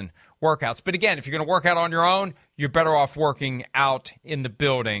off-season workouts. But again, if you're going to work out on your own, you're better off working out in the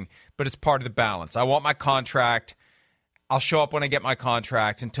building, but it's part of the balance. I want my contract. I'll show up when I get my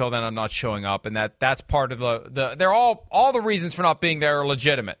contract. Until then, I'm not showing up, and that's part of they're all the reasons for not being there are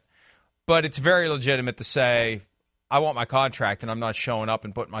legitimate. But it's very legitimate to say, I want my contract, and I'm not showing up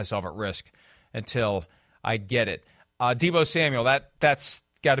and putting myself at risk until I get it. Deebo Samuel, that's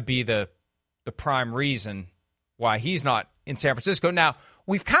got to be the prime reason why he's not in San Francisco. Now,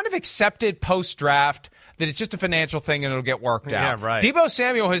 we've kind of accepted post-draft that it's just a financial thing and it'll get worked out. Yeah, right. Deebo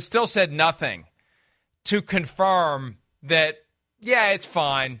Samuel has still said nothing to confirm that, it's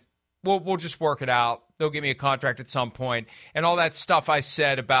fine. We'll just work it out. They'll give me a contract at some point. And all that stuff I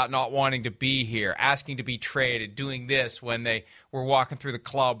said about not wanting to be here, asking to be traded, doing this when they were walking through the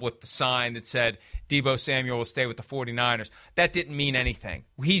club with the sign that said Deebo Samuel will stay with the 49ers. That didn't mean anything.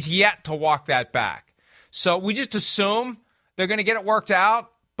 He's yet to walk that back. So we just assume they're going to get it worked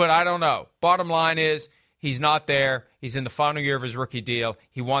out, but I don't know. Bottom line is he's not there. He's in the final year of his rookie deal.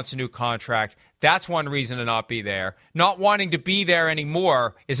 He wants a new contract. That's one reason to not be there. Not wanting to be there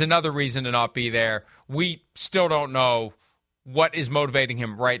anymore is another reason to not be there. We still don't know what is motivating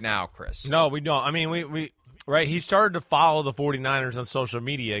him right now, Chris. No, we don't. I mean, we right? He started to follow the 49ers on social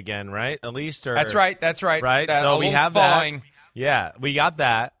media again, right? At least? Or, That's right. Right? That so we have following. That. Yeah, we got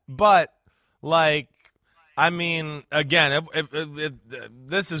that. But, like, I mean, again, if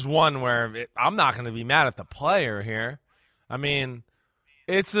this is one where I'm not going to be mad at the player here. I mean,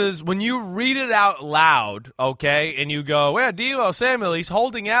 it says when you read it out loud, okay, and you go, well, Deebo Samuel, he's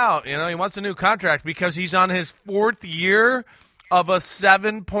holding out. You know, he wants a new contract because he's on his 4th year of a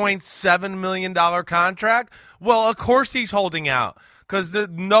 $7.7 million contract. Well, of course he's holding out because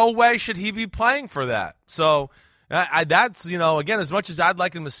no way should he be playing for that. So that's, you know, again, as much as I'd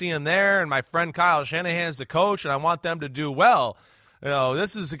like him to see him there, and my friend Kyle Shanahan's the coach, and I want them to do well, you know,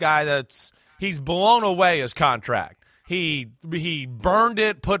 this is a guy he's blown away his contract. He burned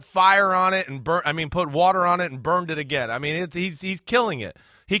it, put fire on it, and put water on it and burned it again. I mean, he's killing it.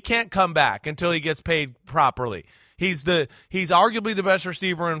 He can't come back until he gets paid properly. He's arguably the best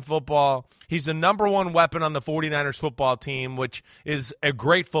receiver in football. He's the number one weapon on the 49ers football team, which is a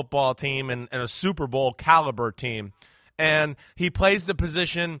great football team and a Super Bowl caliber team. And he plays the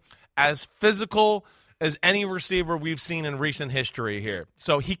position as physical as any receiver we've seen in recent history here.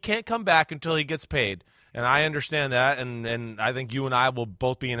 So he can't come back until he gets paid. And I understand that, and I think you and I will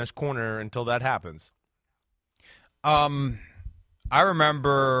both be in his corner until that happens. I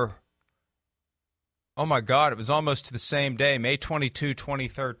remember, oh my God, it was almost to the same day, May 22,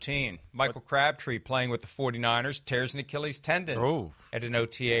 2013. Michael Crabtree playing with the 49ers, tears an Achilles tendon at an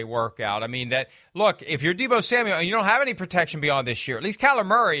OTA workout. I mean, look, if you're Deebo Samuel and you don't have any protection beyond this year, at least Kyler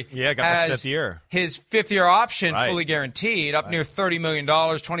Murray has his 5th-year option fully guaranteed, up near $30 million,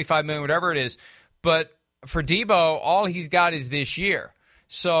 $25 million, whatever it is. But for Deebo, all he's got is this year.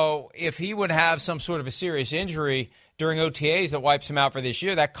 So if he would have some sort of a serious injury during OTAs that wipes him out for this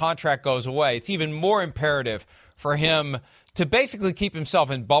year, that contract goes away. It's even more imperative for him to basically keep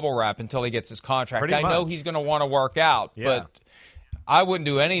himself in bubble wrap until he gets his contract. I know he's going to want to work out, but I wouldn't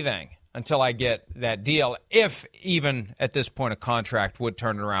do anything until I get that deal, if even at this point a contract would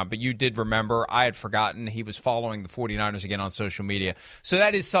turn it around. But you did remember, I had forgotten, he was following the 49ers again on social media. So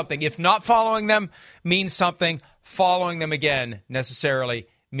that is something. If not following them means something, following them again necessarily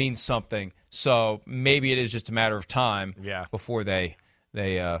means something. So maybe it is just a matter of time before they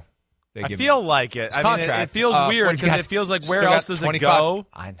give feel like it. I mean, it feels weird because it feels like where else does it go?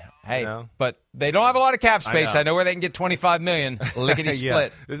 I know. Hey, but they don't have a lot of cap space. I know where they can get $25 million. Lickety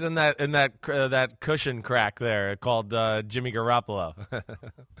split. Isn't that cushion crack there called Jimmy Garoppolo?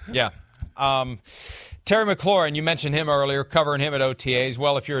 Yeah. Terry McLaurin, you mentioned him earlier, covering him at OTAs.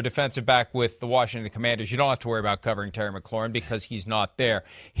 Well, if you're a defensive back with the Washington Commanders, you don't have to worry about covering Terry McLaurin because he's not there.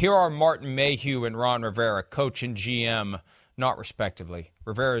 Here are Martin Mayhew and Ron Rivera, coach and GM, not respectively.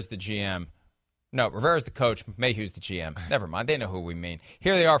 Rivera's the GM. No, Rivera's the coach. Mayhew's the GM. Never mind. They know who we mean.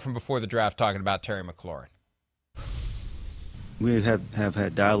 Here they are from before the draft talking about Terry McLaurin. We have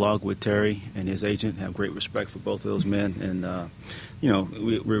had dialogue with Terry and his agent, have great respect for both of those men. And,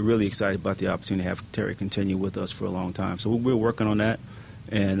 we're really excited about the opportunity to have Terry continue with us for a long time. So we're working on that,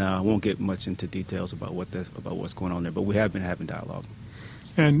 and I won't get much into details about what's going on there. But we have been having dialogue.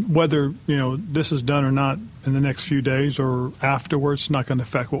 And whether, this is done or not in the next few days or afterwards, it's not going to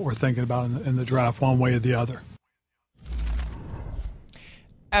affect what we're thinking about in the draft one way or the other.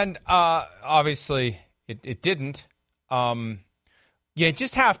 And obviously it didn't. You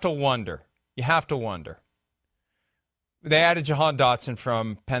just have to wonder. You have to wonder. They added Jahan Dotson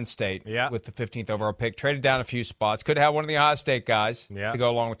from Penn State with the 15th overall pick, traded down a few spots. Could have one of the Ohio State guys to go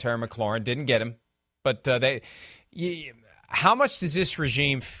along with Terry McLaurin. Didn't get him. But how much does this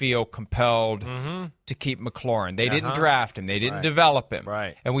regime feel compelled to keep McLaurin? They didn't draft him. They didn't develop him.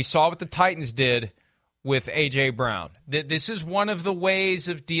 Right. And we saw what the Titans did with A.J. Brown. This is one of the ways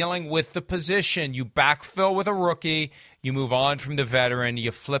of dealing with the position. You backfill with a rookie. You move on from the veteran. You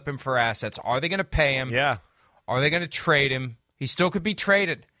flip him for assets. Are they going to pay him? Yeah. Are they going to trade him? He still could be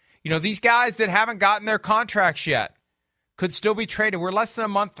traded. These guys that haven't gotten their contracts yet could still be traded. We're less than a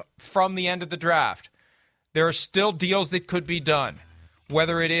month from the end of the draft. There are still deals that could be done,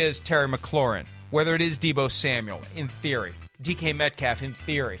 whether it is Terry McLaurin, whether it is Deebo Samuel, in theory, DK Metcalf, in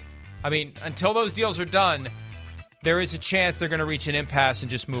theory. I mean, until those deals are done, there is a chance they're going to reach an impasse and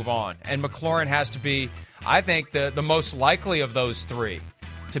just move on. And McLaurin has to be, I think, the most likely of those three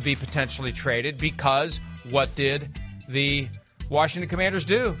to be potentially traded, because what did the Washington Commanders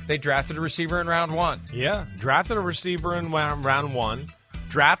do. They drafted a receiver in round 1. Yeah, drafted a receiver in round 1.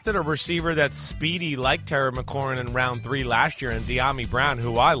 Drafted a receiver that's speedy like Terry McLaurin in round 3 last year, and De'Ami Brown,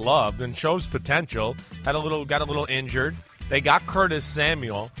 who I loved and shows potential, got a little injured. They got Curtis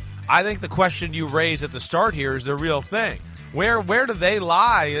Samuel. I think the question you raised at the start here is the real thing. Where do they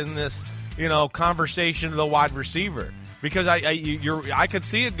lie in this, conversation of the wide receiver? Because I could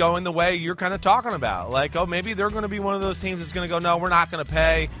see it going the way you're kind of talking about. Like, maybe they're going to be one of those teams that's going to go, no, we're not going to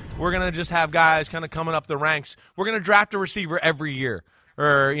pay. We're going to just have guys kind of coming up the ranks. We're going to draft a receiver every year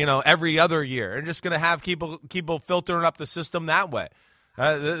or, every other year. And just going to have people filtering up the system that way.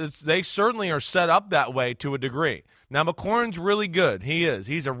 They certainly are set up that way to a degree. Now, McLaurin's really good. He is.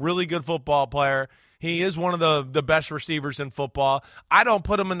 He's a really good football player. He is one of the best receivers in football. I don't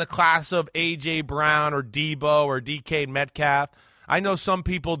put him in the class of A.J. Brown or Deebo or DK Metcalf. I know some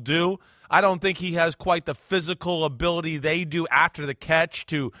people do. I don't think he has quite the physical ability they do after the catch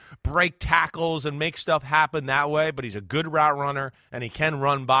to break tackles and make stuff happen that way, but he's a good route runner, and he can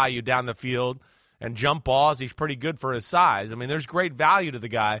run by you down the field and jump balls. He's pretty good for his size. I mean, there's great value to the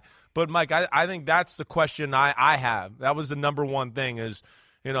guy. But, Mike, I think that's the question I have. That was the number one thing is,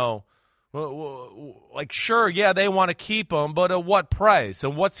 sure, yeah, they want to keep him, but at what price?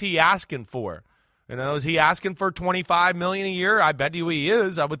 And what's he asking for? Is he asking for $25 million a year? I bet you he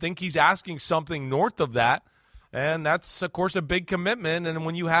is. I would think he's asking something north of that. And that's, of course, a big commitment. And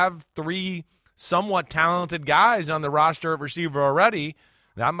when you have 3 somewhat talented guys on the roster at receiver already,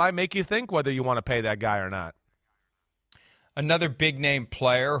 that might make you think whether you want to pay that guy or not. Another big-name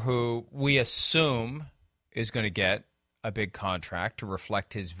player who we assume is going to get a big contract to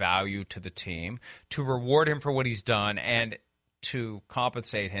reflect his value to the team, to reward him for what he's done, and to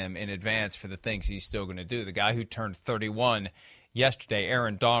compensate him in advance for the things he's still going to do. The guy who turned 31 yesterday,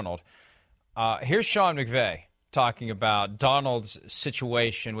 Aaron Donald. Here's Sean McVay talking about Donald's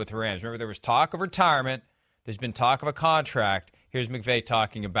situation with the Rams. Remember, there was talk of retirement. There's been talk of a contract. Here's McVay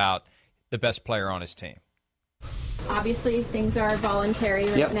talking about the best player on his team. Obviously, things are voluntary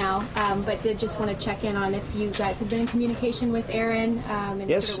right now, but did just want to check in on if you guys have been in communication with Aaron.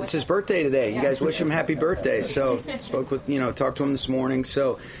 Yes, it's his birthday today. Yeah. You guys wish him happy birthday. So talked to him this morning.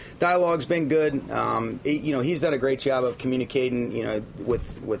 So dialogue's been good. He's done a great job of communicating,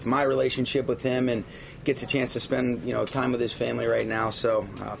 with my relationship with him, and gets a chance to spend, time with his family right now. So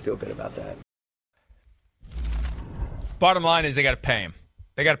I feel good about that. Bottom line is they got to pay him.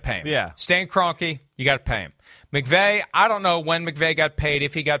 They got to pay him. Yeah. Stan Kroenke, you got to pay him. McVay, I don't know when McVay got paid,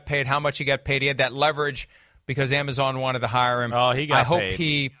 if he got paid, how much he got paid. He had that leverage because Amazon wanted to hire him. Oh, he got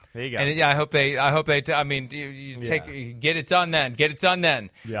paid. I hope they. I mean, get it done then. Get it done then.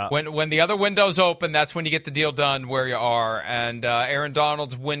 Yeah. When the other window's open, that's when you get the deal done where you are. And Aaron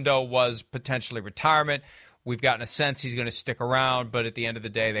Donald's window was potentially retirement. We've gotten a sense he's going to stick around, but at the end of the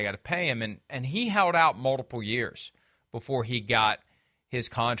day, they got to pay him. And he held out multiple years before he got his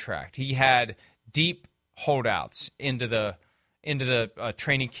contract. He had deep holdouts into the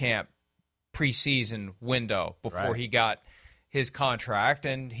training camp preseason window before he got his contract,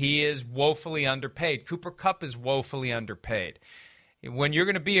 and he is woefully underpaid. Cooper Kupp is woefully underpaid. When you're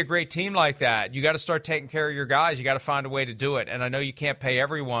going to be a great team like that, you got to start taking care of your guys. You got to find a way to do it. And I know you can't pay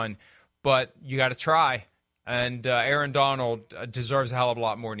everyone, but you got to try. And Aaron Donald deserves a hell of a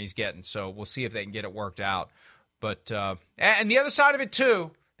lot more than he's getting. So we'll see if they can get it worked out. But and the other side of it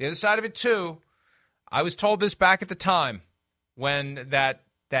too, I was told this back at the time when that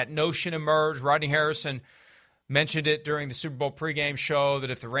notion emerged. Rodney Harrison mentioned it during the Super Bowl pregame show that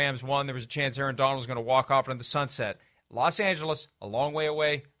if the Rams won, there was a chance Aaron Donald was going to walk off into the sunset. Los Angeles, a long way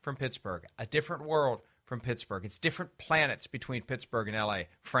away from Pittsburgh, a different world from Pittsburgh. It's different planets between Pittsburgh and L.A.,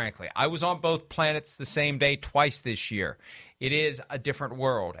 frankly. I was on both planets the same day twice this year. It is a different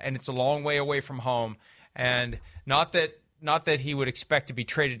world, and it's a long way away from home. And not that he would expect to be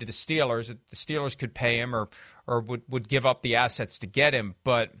traded to the Steelers. The Steelers could pay him or would give up the assets to get him.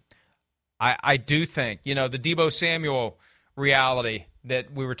 But I do think, the Deebo Samuel reality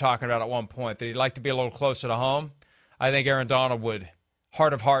that we were talking about at one point, that he'd like to be a little closer to home. I think Aaron Donald would,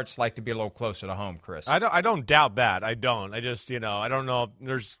 heart of hearts, like to be a little closer to home, Chris. I don't doubt that. I don't. I just, I don't know.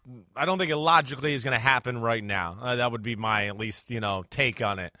 I don't think it logically is going to happen right now. That would be my, at least, take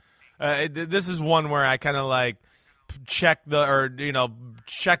on it. This is one where I kind of check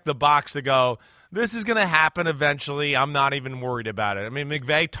the box to go, this is going to happen eventually. I'm not even worried about it. I mean,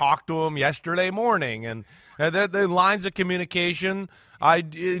 McVay talked to him yesterday morning, and the lines of communication,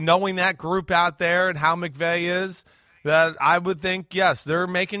 knowing that group out there and how McVay is, that I would think, yes, they're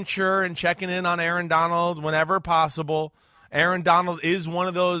making sure and checking in on Aaron Donald whenever possible. Aaron Donald is one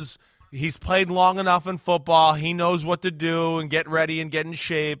of those he's played long enough in football. He knows what to do and get ready and get in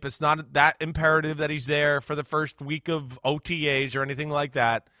shape. It's not that imperative that he's there for the first week of OTAs or anything like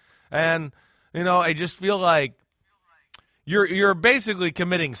that. And, I just feel like you're basically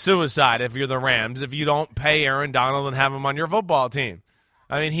committing suicide if you're the Rams if you don't pay Aaron Donald and have him on your football team.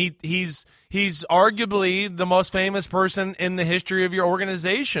 I mean, he's arguably the most famous person in the history of your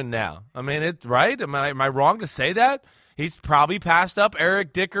organization now. I mean, right? Am I wrong to say that? He's probably passed up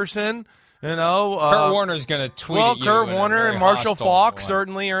Eric Dickerson. Kurt Warner's going to tweet at you. Kurt Warner and Marshall Faulk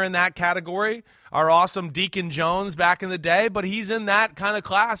certainly are in that category. Our awesome Deacon Jones back in the day, but he's in that kind of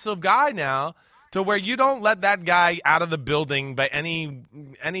class of guy now to where you don't let that guy out of the building by any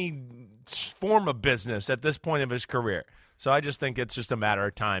form of business at this point of his career. So I just think it's just a matter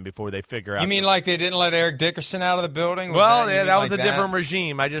of time before they figure out. You mean like they didn't let Eric Dickerson out of the building? That was a different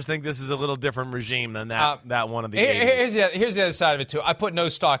regime. I just think this is a little different regime than that one of the 80s. Here's the other side of it, too. I put no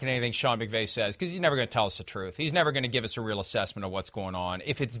stock in anything Sean McVay says because he's never going to tell us the truth. He's never going to give us a real assessment of what's going on.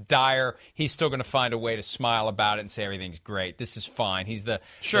 If it's dire, he's still going to find a way to smile about it and say everything's great. This is fine. He's the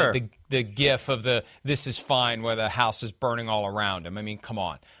gif of the this is fine where the house is burning all around him. I mean, come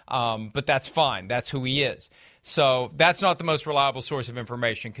on. But that's fine. That's who he is. So that's not the most reliable source of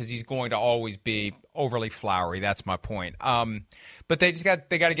information because he's going to always be overly flowery. That's my point. But they got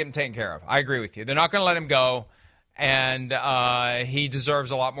to get him taken care of. I agree with you. They're not going to let him go, and he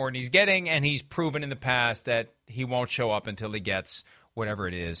deserves a lot more than he's getting, and he's proven in the past that he won't show up until he gets whatever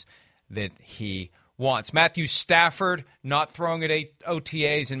it is that he wants. Matthew Stafford not throwing at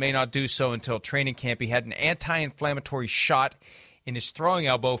OTAs and may not do so until training camp. He had an anti-inflammatory shot in his throwing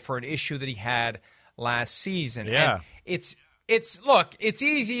elbow for an issue that he had last season. Yeah. And it's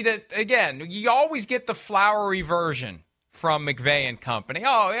easy to, again, you always get the flowery version from McVay and company.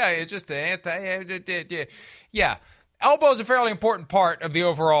 Oh, yeah, it's just an yeah. Elbow is a fairly important part of the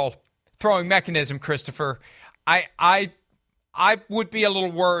overall throwing mechanism, Christopher. I would be a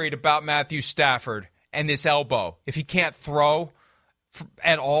little worried about Matthew Stafford and this elbow. If he can't throw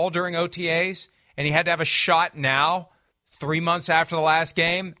at all during OTAs and he had to have a shot now, 3 months after the last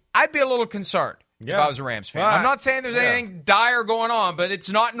game, I'd be a little concerned. If I was a Rams fan. I'm not saying there's anything dire going on, but it's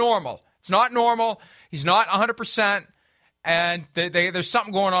not normal. It's not normal. He's not 100%, and there's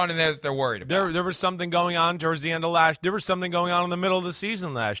something going on in there that they're worried about. There was something going on towards the end of there was something going on in the middle of the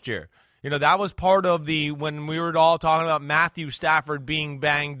season last year. That was part of when we were all talking about Matthew Stafford being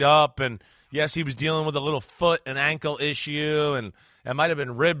banged up, and yes, he was dealing with a little foot and ankle issue, and it might have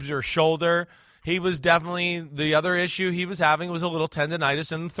been ribs or shoulder. He was definitely, the other issue he was having was a little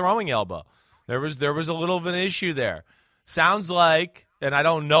tendonitis in the throwing elbow. There was a little of an issue there. Sounds like, and I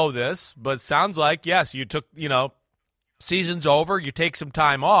don't know this, but sounds like, yes, you took, season's over, you take some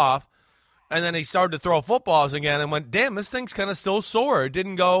time off, and then he started to throw footballs again and went, damn, this thing's kind of still sore. It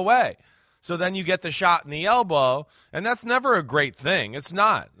didn't go away. So then you get the shot in the elbow, and that's never a great thing. It's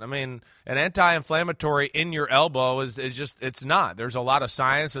not. I mean, an anti-inflammatory in your elbow is just, it's not. There's a lot of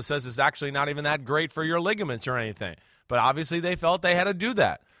science that says it's actually not even that great for your ligaments or anything. But obviously they felt they had to do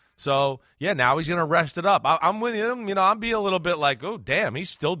that. So, yeah, now he's going to rest it up. I'm with him. I'll be a little bit like, oh, damn, he's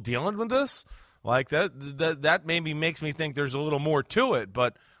still dealing with this? Like, that maybe makes me think there's a little more to it.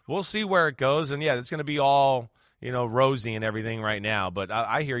 But we'll see where it goes. And, yeah, it's going to be all, rosy and everything right now. But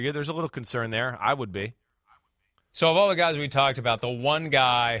I hear you. There's a little concern there. I would be. So, of all the guys we talked about, the one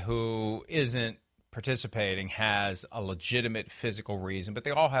guy who isn't participating has a legitimate physical reason, but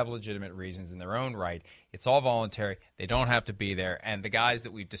they all have legitimate reasons in their own right. It's all voluntary. They don't have to be there. And the guys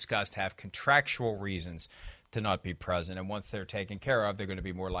that we've discussed have contractual reasons to not be present. And once they're taken care of, they're going to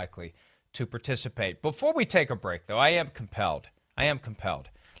be more likely to participate. Before we take a break, though, I am compelled.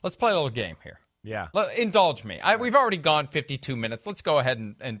 Let's play a little game here. Yeah. Indulge me. We've already gone 52 minutes. Let's go ahead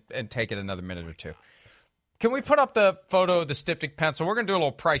and take it another minute or two. Can we put up the photo of the Styptic pencil? We're going to do a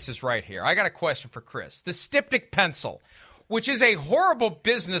little prices right here. I got a question for Chris. The Styptic pencil, which is a horrible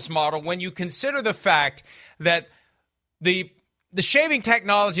business model when you consider the fact that the shaving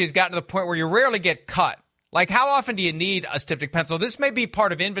technology has gotten to the point where you rarely get cut. Like, how often do you need a Styptic pencil? This may be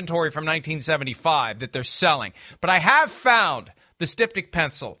part of inventory from 1975 that they're selling. But I have found the Styptic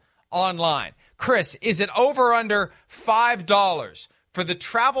pencil online. Chris, is it over or under $5 for the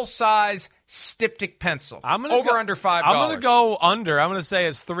travel size Styptic pencil? Under $5. I'm going to go under. I'm going to say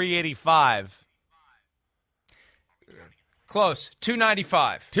it's $3.85. Close. $2.95.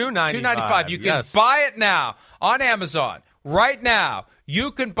 $2.95. You can buy it now on Amazon. Right now,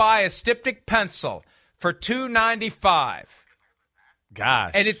 you can buy a Styptic pencil for $2.95.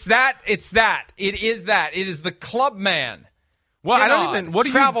 Gosh. And it's that. It is that. It is the Clubman Well, I don't even. What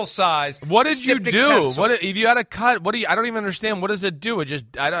do travel size? What did you do? Pencil. What if you had a cut? What do you? I don't even understand. What does it do? It just.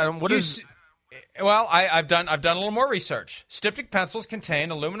 I don't. What is? Well, I've done a little more research. Styptic pencils contain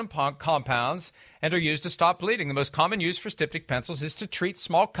aluminum compounds and are used to stop bleeding. The most common use for styptic pencils is to treat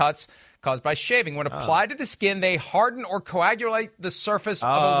small cuts caused by shaving. When applied to the skin, they harden or coagulate the surface of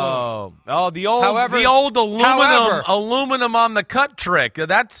a wound. Oh, the old aluminum on the cut trick.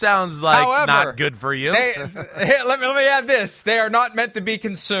 That sounds like not good for you. Let me add this. They are not meant to be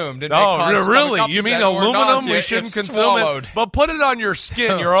consumed. Really? You mean aluminum? We shouldn't consume it? But put it on your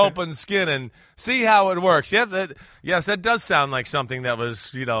skin, your open skin, and see how it works. Yes, that does sound like something that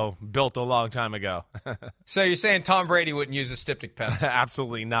was, built a long time ago. So you're saying Tom Brady wouldn't use a styptic pencil?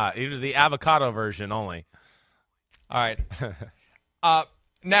 Absolutely not. Either the avocado version only. All right.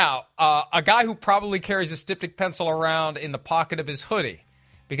 Now, a guy who probably carries a styptic pencil around in the pocket of his hoodie,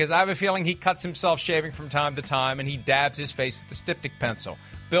 because I have a feeling he cuts himself shaving from time to time and he dabs his face with the styptic pencil.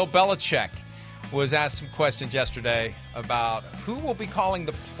 Bill Belichick was asked some questions yesterday about who will be calling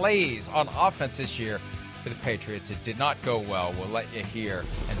the plays on offense this year for the Patriots. It did not go well. We'll let you hear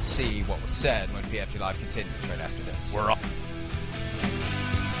and see what was said when PFT Live continues right after this. We're off.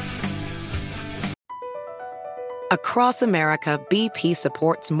 Across America, BP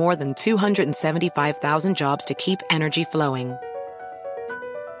supports more than 275,000 jobs to keep energy flowing.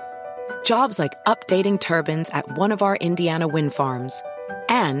 Jobs like updating turbines at one of our Indiana wind farms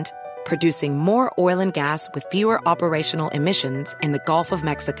and producing more oil and gas with fewer operational emissions in the Gulf of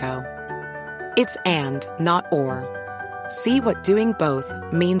Mexico. It's and, not or. See what doing both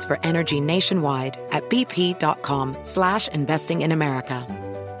means for energy nationwide at bp.com/investing in America.